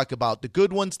 We're going to talk about the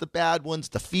good ones, the bad ones,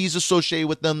 the fees associated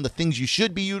with them, the things you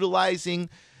should be utilizing,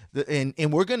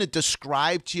 and we're going to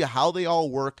describe to you how they all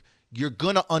work. You're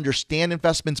going to understand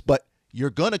investments, but you're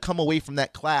going to come away from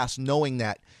that class knowing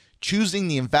that choosing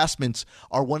the investments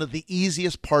are one of the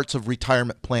easiest parts of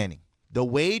retirement planning. The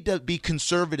way to be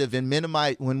conservative and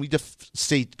minimize, when we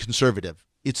say conservative,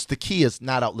 it's the key is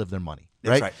not outlive their money.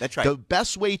 Right? That's right. The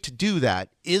best way to do that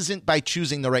isn't by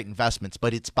choosing the right investments,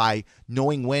 but it's by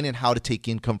knowing when and how to take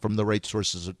income from the right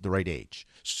sources at the right age.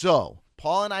 So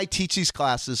Paul and I teach these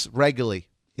classes regularly.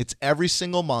 It's every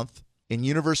single month in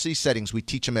university settings. We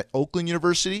teach them at Oakland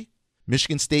University,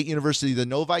 Michigan State University, the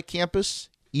Novi campus,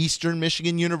 Eastern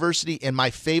Michigan University, and my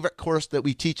favorite course that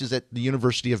we teach is at the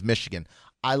University of Michigan.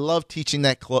 I love teaching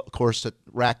that course at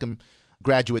Rackham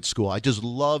Graduate School. I just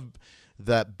love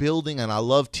that building, and I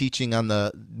love teaching on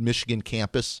the Michigan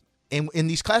campus. And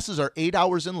these classes are 8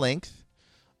 hours in length,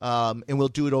 and we'll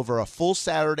do it over a full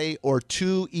Saturday or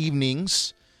 2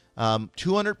 evenings,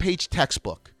 200-page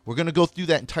textbook. We're going to go through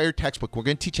that entire textbook. We're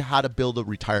going to teach you how to build a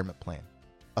retirement plan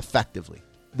effectively.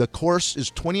 The course is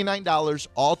 $29.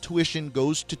 All tuition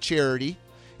goes to charity.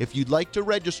 If you'd like to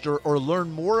register or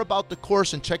learn more about the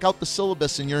course and check out the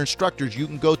syllabus and your instructors, you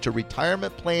can go to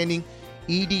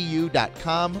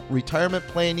retirementplanningedu.com,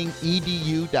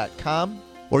 retirementplanningedu.com,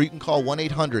 or you can call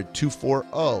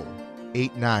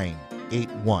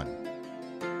 1-800-240-8981.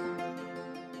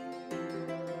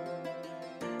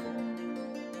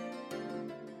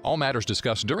 All matters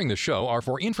discussed during this show are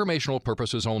for informational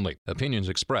purposes only. Opinions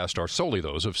expressed are solely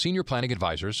those of Senior Planning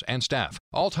Advisors and staff.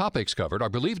 All topics covered are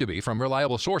believed to be from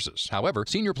reliable sources. However,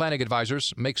 Senior Planning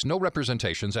Advisors makes no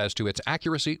representations as to its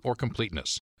accuracy or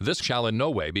completeness. This shall in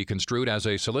no way be construed as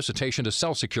a solicitation to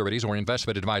sell securities or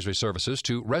investment advisory services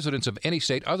to residents of any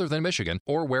state other than Michigan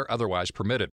or where otherwise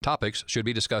permitted. Topics should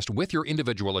be discussed with your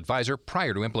individual advisor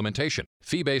prior to implementation.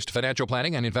 Fee-based financial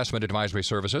planning and investment advisory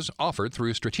services offered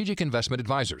through Strategic Investment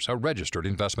Advisors, a registered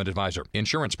investment advisor.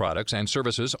 Insurance products and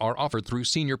services are offered through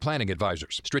Senior Planning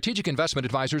Advisors. Strategic Investment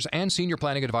Advisors and Senior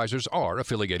Planning Advisors are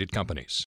affiliated companies.